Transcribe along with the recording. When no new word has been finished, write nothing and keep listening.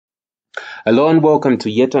Hello and welcome to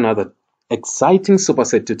yet another exciting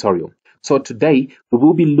Superset tutorial. So today we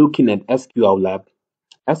will be looking at SQL Lab.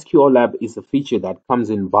 SQL Lab is a feature that comes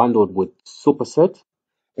in bundled with Superset,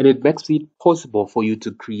 and it makes it possible for you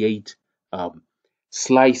to create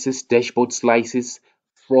slices, dashboard slices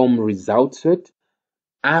from result set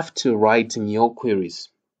after writing your queries.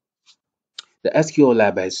 The SQL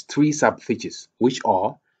Lab has three sub features, which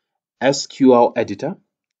are SQL Editor,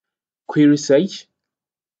 Query Sage,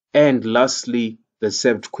 and lastly, the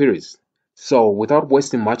saved queries. So without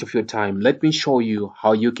wasting much of your time, let me show you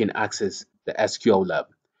how you can access the SQL Lab.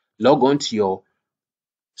 Log on to your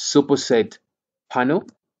Superset panel.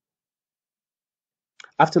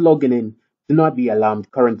 After logging in, do not be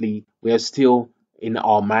alarmed. Currently, we are still in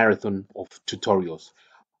our marathon of tutorials.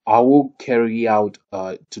 I will carry out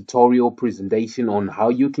a tutorial presentation on how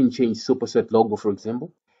you can change Superset logo, for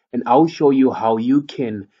example, and I'll show you how you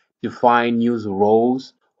can define user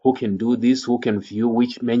roles, who can do this, who can view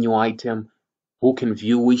which menu item, who can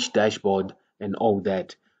view which dashboard, and all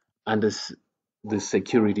that under the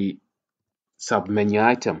security sub-menu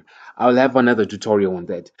item. I'll have another tutorial on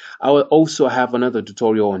that. I will also have another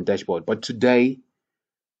tutorial on dashboard, but today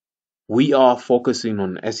we are focusing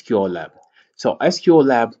on SQL Lab. So SQL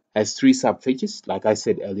Lab has three sub features, like I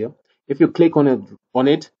said earlier. If you click on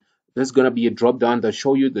it, there's going to be a drop down that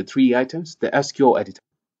show you the three items: the SQL Editor,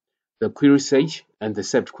 the Query Sage, and the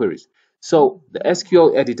saved queries. So the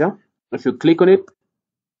SQL Editor, if you click on it,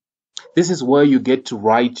 this is where you get to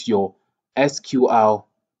write your SQL.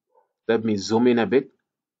 Let me zoom in a bit.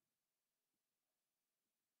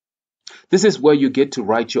 This is where you get to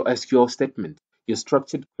write your SQL statement, your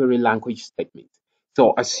structured query language statement.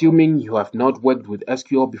 So assuming you have not worked with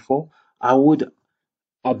SQL before, I would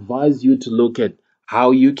advise you to look at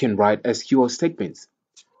how you can write SQL statements.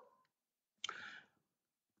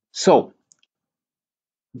 So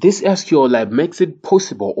this SQL Lab makes it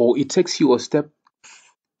possible, or it takes you a step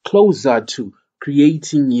closer to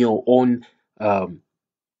creating your own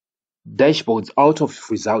dashboards out of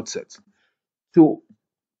result sets. To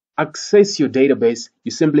access your database,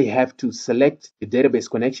 you simply have to select the database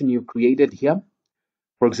connection you created here.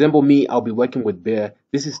 For example, me, I'll be working with Bear.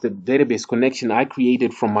 This is the database connection I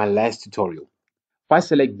created from my last tutorial. If I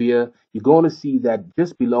select Bear, you're going to see that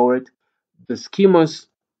just below it, the schemas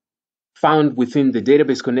found within the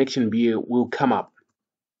database connection Bear will come up.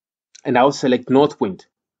 And I'll select Northwind.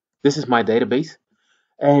 This is my database.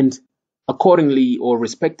 And accordingly or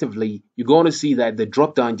respectively, you're going to see that the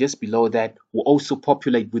dropdown just below that will also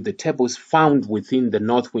populate with the tables found within the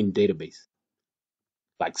Northwind database.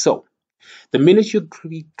 Like so. The minute you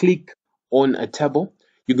click on a table,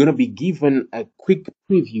 you're going to be given a quick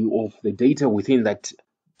preview of the data within that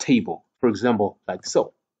table, for example, like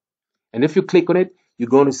so. And if you click on it, you're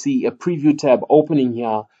going to see a preview tab opening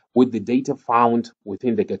here with the data found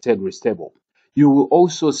within the categories table. You will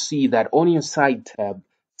also see that on your sidebar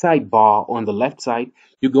on the left side,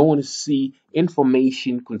 you're going to see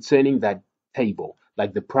information concerning that table,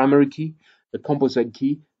 like the primary key, the composite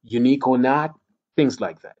key, unique or not, things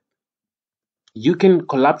like that. You can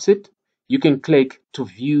collapse it. You can click to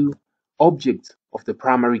view objects of the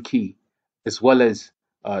primary key, as well as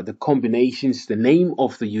the combinations, the name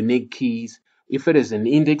of the unique keys, if it is an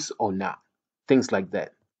index or not, things like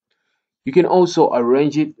that. You can also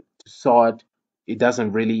arrange it to sort. It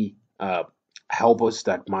doesn't really help us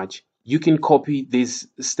that much. You can copy this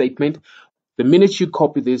statement. The minute you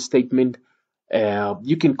copy this statement,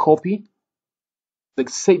 you can copy the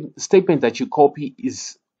statement that you copy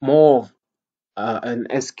is more an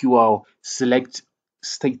SQL select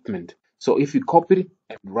statement. So if you copy it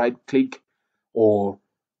and right click or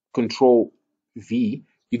control V,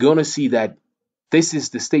 you're going to see that this is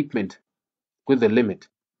the statement with the limit.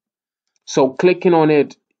 So clicking on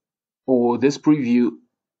it or this preview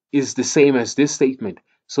is the same as this statement.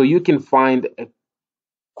 So you can find a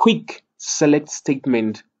quick select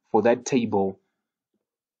statement for that table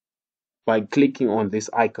by clicking on this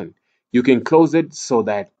icon. You can close it so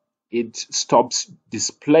that it stops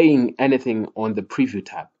displaying anything on the preview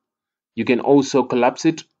tab. You can also collapse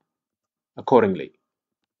it accordingly.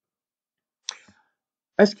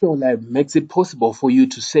 SQL Lab makes it possible for you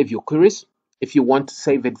to save your queries. If you want to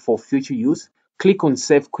save it for future use, click on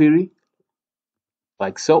Save Query,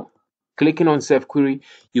 like so. Clicking on Save Query,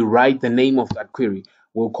 you write the name of that query.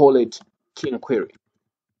 We'll call it King Query.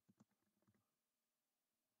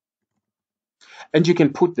 And you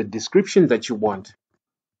can put the description that you want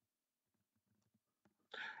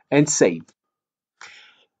and save.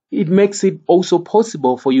 It makes it also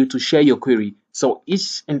possible for you to share your query. So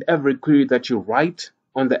each and every query that you write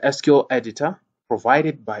on the SQL editor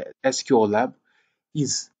provided by SQL Lab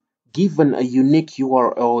is given a unique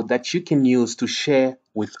URL that you can use to share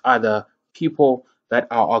with other people that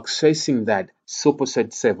are accessing that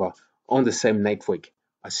superset server on the same network,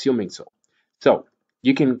 assuming so. So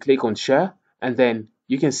you can click on share, and then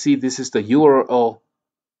you can see this is the URL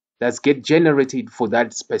that's get generated for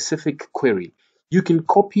that specific query. You can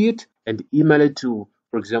copy it and email it to,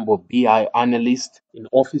 for example, BI analyst in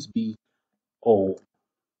Office B or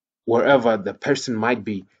wherever the person might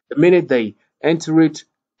be. The minute they enter it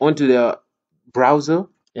onto their browser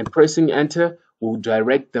and pressing enter will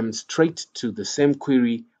direct them straight to the same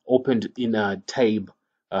query opened in a tab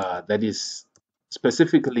that is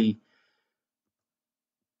specifically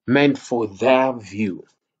meant for their view,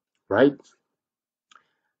 right?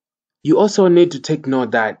 You also need to take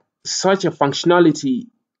note that such a functionality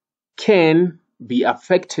can be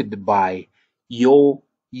affected by your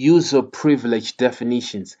user privilege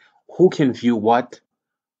definitions. Who can view what?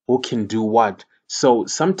 Who can do what? So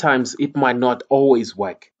sometimes it might not always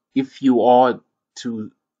work. If you are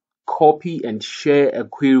to copy and share a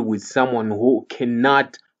query with someone who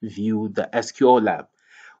cannot view the SQL Lab,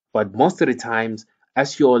 but most of the times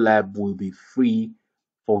SQL Lab will be free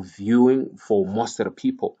for viewing for most of the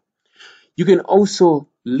people. You can also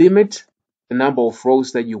limit the number of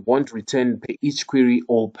rows that you want to return per each query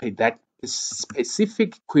or per that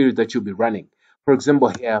specific query that you'll be running. For example,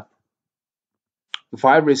 here, if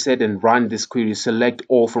I reset and run this query, select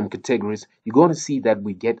all from categories, you're going to see that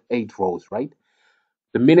we get 8 rows, right?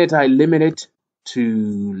 The minute I limit it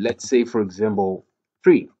to, let's say, for example,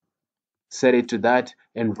 3, set it to that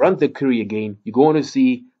and run the query again, you're going to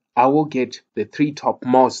see I will get the 3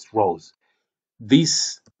 topmost rows.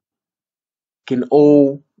 This can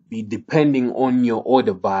all be depending on your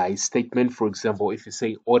order by statement. For example, if you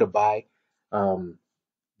say order by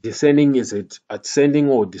descending, is it ascending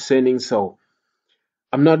or descending? So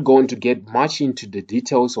I'm not going to get much into the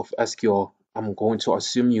details of SQL. I'm going to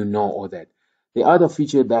assume you know all that. The other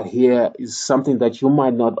feature that here is something that you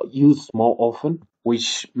might not use more often,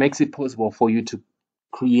 which makes it possible for you to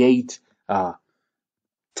create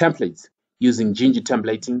templates using Ginger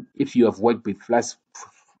templating if you have worked with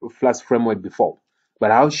Flash framework before.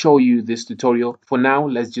 But I'll show you this tutorial. For now,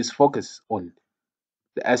 let's just focus on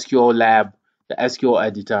the SQL Lab, the SQL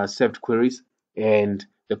Editor, saved queries, and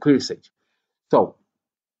the query stage. So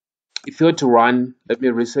if you were to run, let me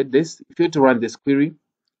reset this. If you were to run this query,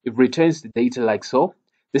 it returns the data like so.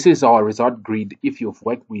 This is our result grid if you've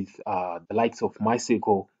worked with the likes of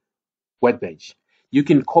MySQL Workbench. You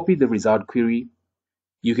can copy the result query.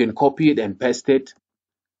 You can copy it and paste it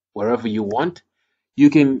wherever you want. You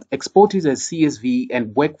can export it as CSV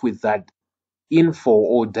and work with that info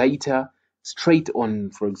or data straight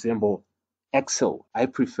on, for example, Excel. I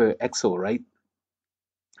prefer Excel, right?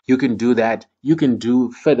 You can do that. You can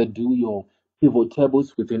do your pivot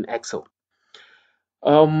tables within Excel.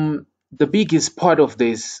 The biggest part of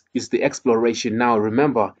this is the exploration. Now,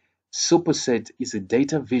 remember, Superset is a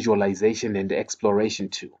data visualization and exploration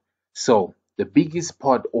tool. So, the biggest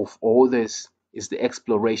part of all this is the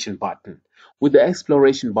exploration button. With the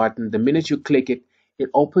exploration button, the minute you click it, it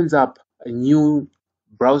opens up a new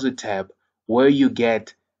browser tab where you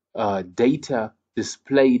get data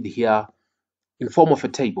displayed here in form of a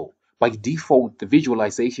table. By default, the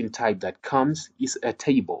visualization type that comes is a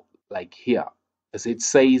table, like here, as it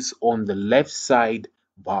says on the left side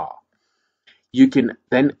bar. You can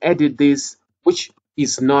then edit this, which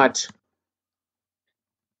is not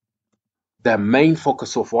the main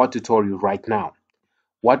focus of our tutorial right now.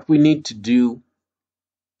 What we need to do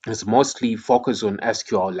is mostly focus on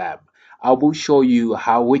SQL Lab. I will show you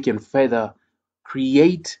how we can further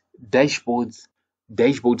create dashboard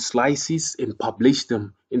slices, and publish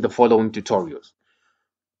them in the following tutorials.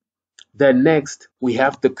 Then next, we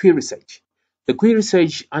have the query search. The query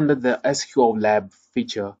search under the SQL Lab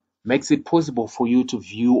feature makes it possible for you to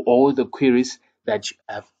view all the queries that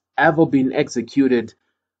have ever been executed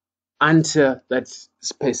under that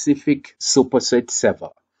specific superset server.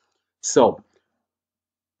 So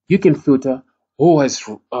you can filter who has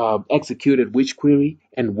executed which query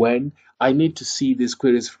and when. I need to see these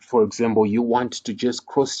queries. For example, you want to just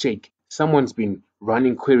cross-check. Someone's been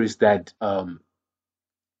running queries that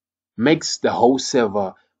makes the whole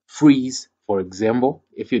server freeze, for example,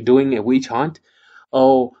 if you're doing a witch hunt,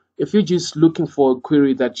 or if you're just looking for a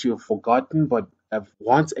query that you've forgotten but have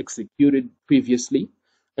once executed previously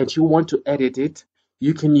and you want to edit it,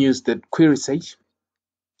 you can use the query search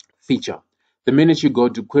feature. The minute you go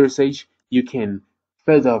to query search, you can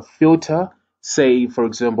further filter. Say, for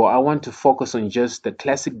example, I want to focus on just the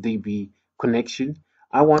classic DB connection.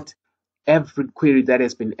 I want every query that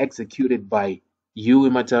has been executed by you,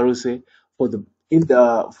 Imataruse, for the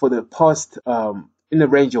for the past in the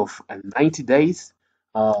range of 90 days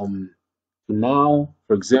to now.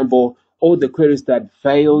 For example, all the queries that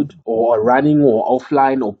failed or are running or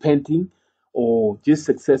offline or pending or just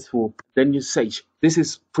successful, then you search. This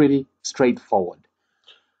is pretty straightforward.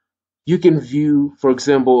 You can view, for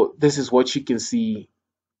example, this is what you can see.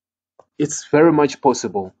 It's very much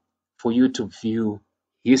possible for you to view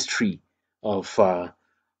history of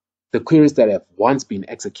the queries that have once been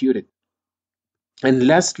executed. And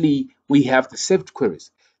lastly, we have the saved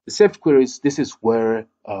queries. The saved queries, this is where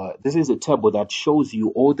this is a table that shows you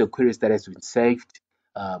all the queries that has been saved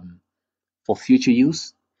for future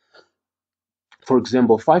use. For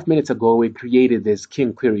example, 5 minutes ago, we created this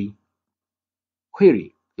king query,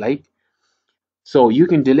 right? So you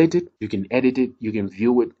can delete it, you can edit it, you can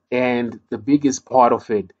view it, and the biggest part of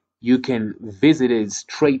it, you can visit it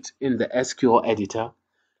straight in the SQL editor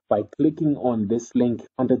by clicking on this link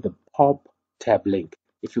under the pop tab link.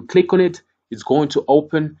 If you click on it, it's going to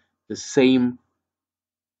open the same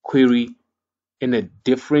query in a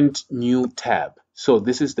different new tab. So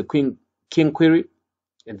this is the king query,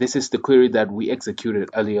 and this is the query that we executed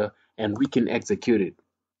earlier, and we can execute it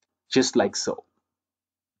just like so.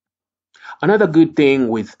 Another good thing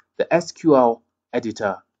with the SQL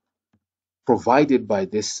editor provided by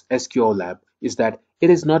this SQL Lab is that it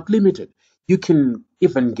is not limited. You can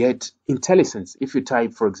even get intelligence. If you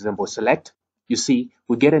type, for example, select, you see,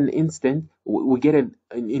 we get an intelligence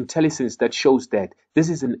that shows that this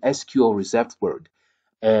is an SQL reserved word.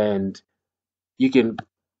 And you can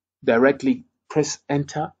directly press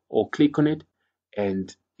enter or click on it,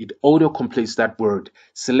 and it auto completes that word.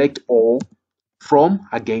 Select all from,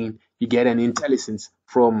 again, you get an intelligence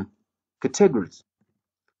from categories.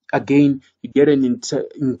 Again, you get an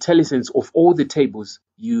intelligence of all the tables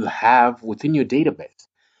you have within your database.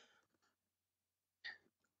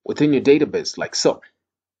 Like so.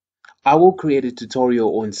 I will create a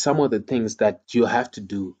tutorial on some of the things that you have to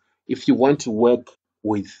do if you want to work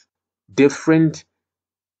with different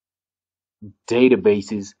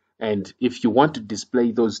databases, and if you want to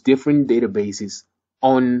display those different databases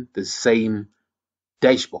on the same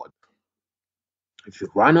dashboard. If you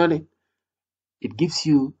run on it, it gives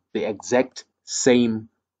you the exact same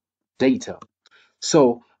data.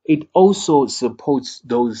 So it also supports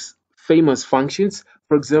those famous functions.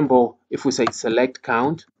 For example, if we say select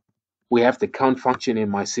count, we have the count function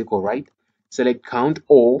in MySQL, right? Select count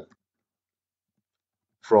all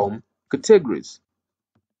from categories.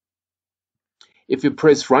 If you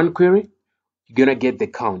press run query, you're gonna get the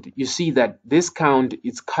count. You see that this count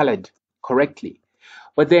is colored correctly.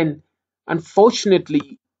 But then,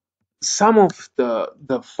 unfortunately, some of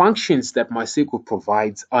the functions that MySQL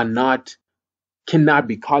provides cannot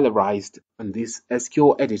be colorized on this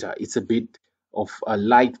SQL editor. It's a bit of a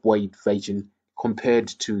lightweight version compared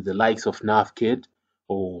to the likes of NavKit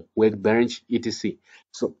or Workbench, etc.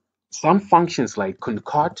 So some functions like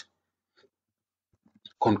Concord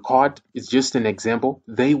is just an example.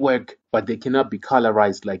 They work, but they cannot be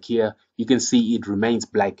colorized. Like here, you can see it remains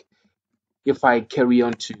black. If I carry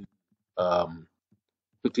on to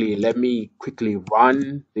quickly, let me quickly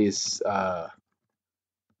run this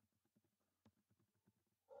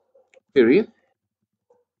query.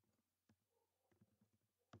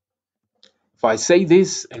 If I say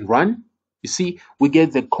this and run, you see we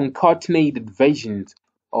get the concatenated versions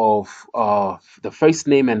of the first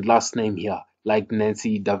name and last name here, like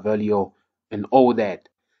Nancy, Davalio, and all that.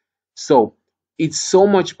 So it's so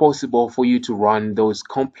much possible for you to run those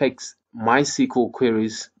complex MySQL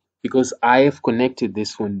queries because I have connected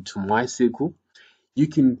this one to MySQL. You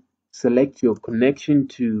can select your connection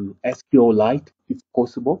to SQLite, it's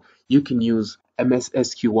possible. You can use MS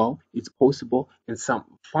SQL, it's possible. And some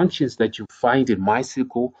functions that you find in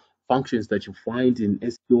MySQL, functions that you find in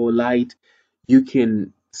SQLite, you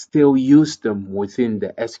can still use them within the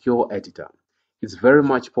SQL editor. It's very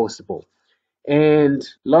much possible. And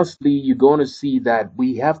lastly, you're going to see that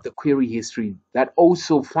we have the query history that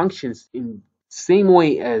also functions in same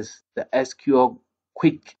way as the SQL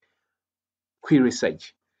quick query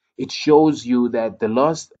search. It shows you that the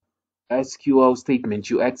last SQL statement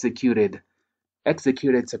you executed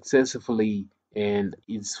successfully, and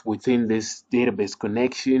it's within this database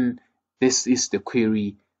connection. This is the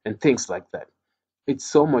query and things like that. It's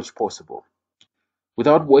so much possible.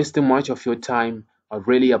 Without wasting much of your time, I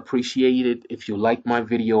really appreciate it if you like my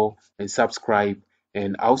video and subscribe.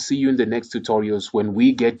 And I'll see you in the next tutorials when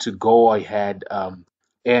we get to go ahead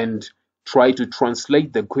and try to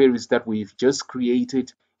translate the queries that we've just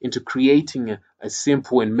created into creating a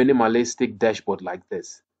simple and minimalistic dashboard like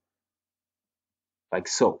this, like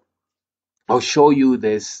so. I'll show you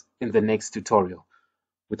this in the next tutorial.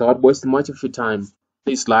 Without wasting much of your time,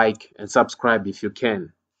 please like and subscribe if you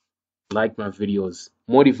can. Like my videos,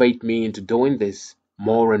 motivate me into doing this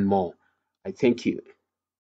more and more. I thank you.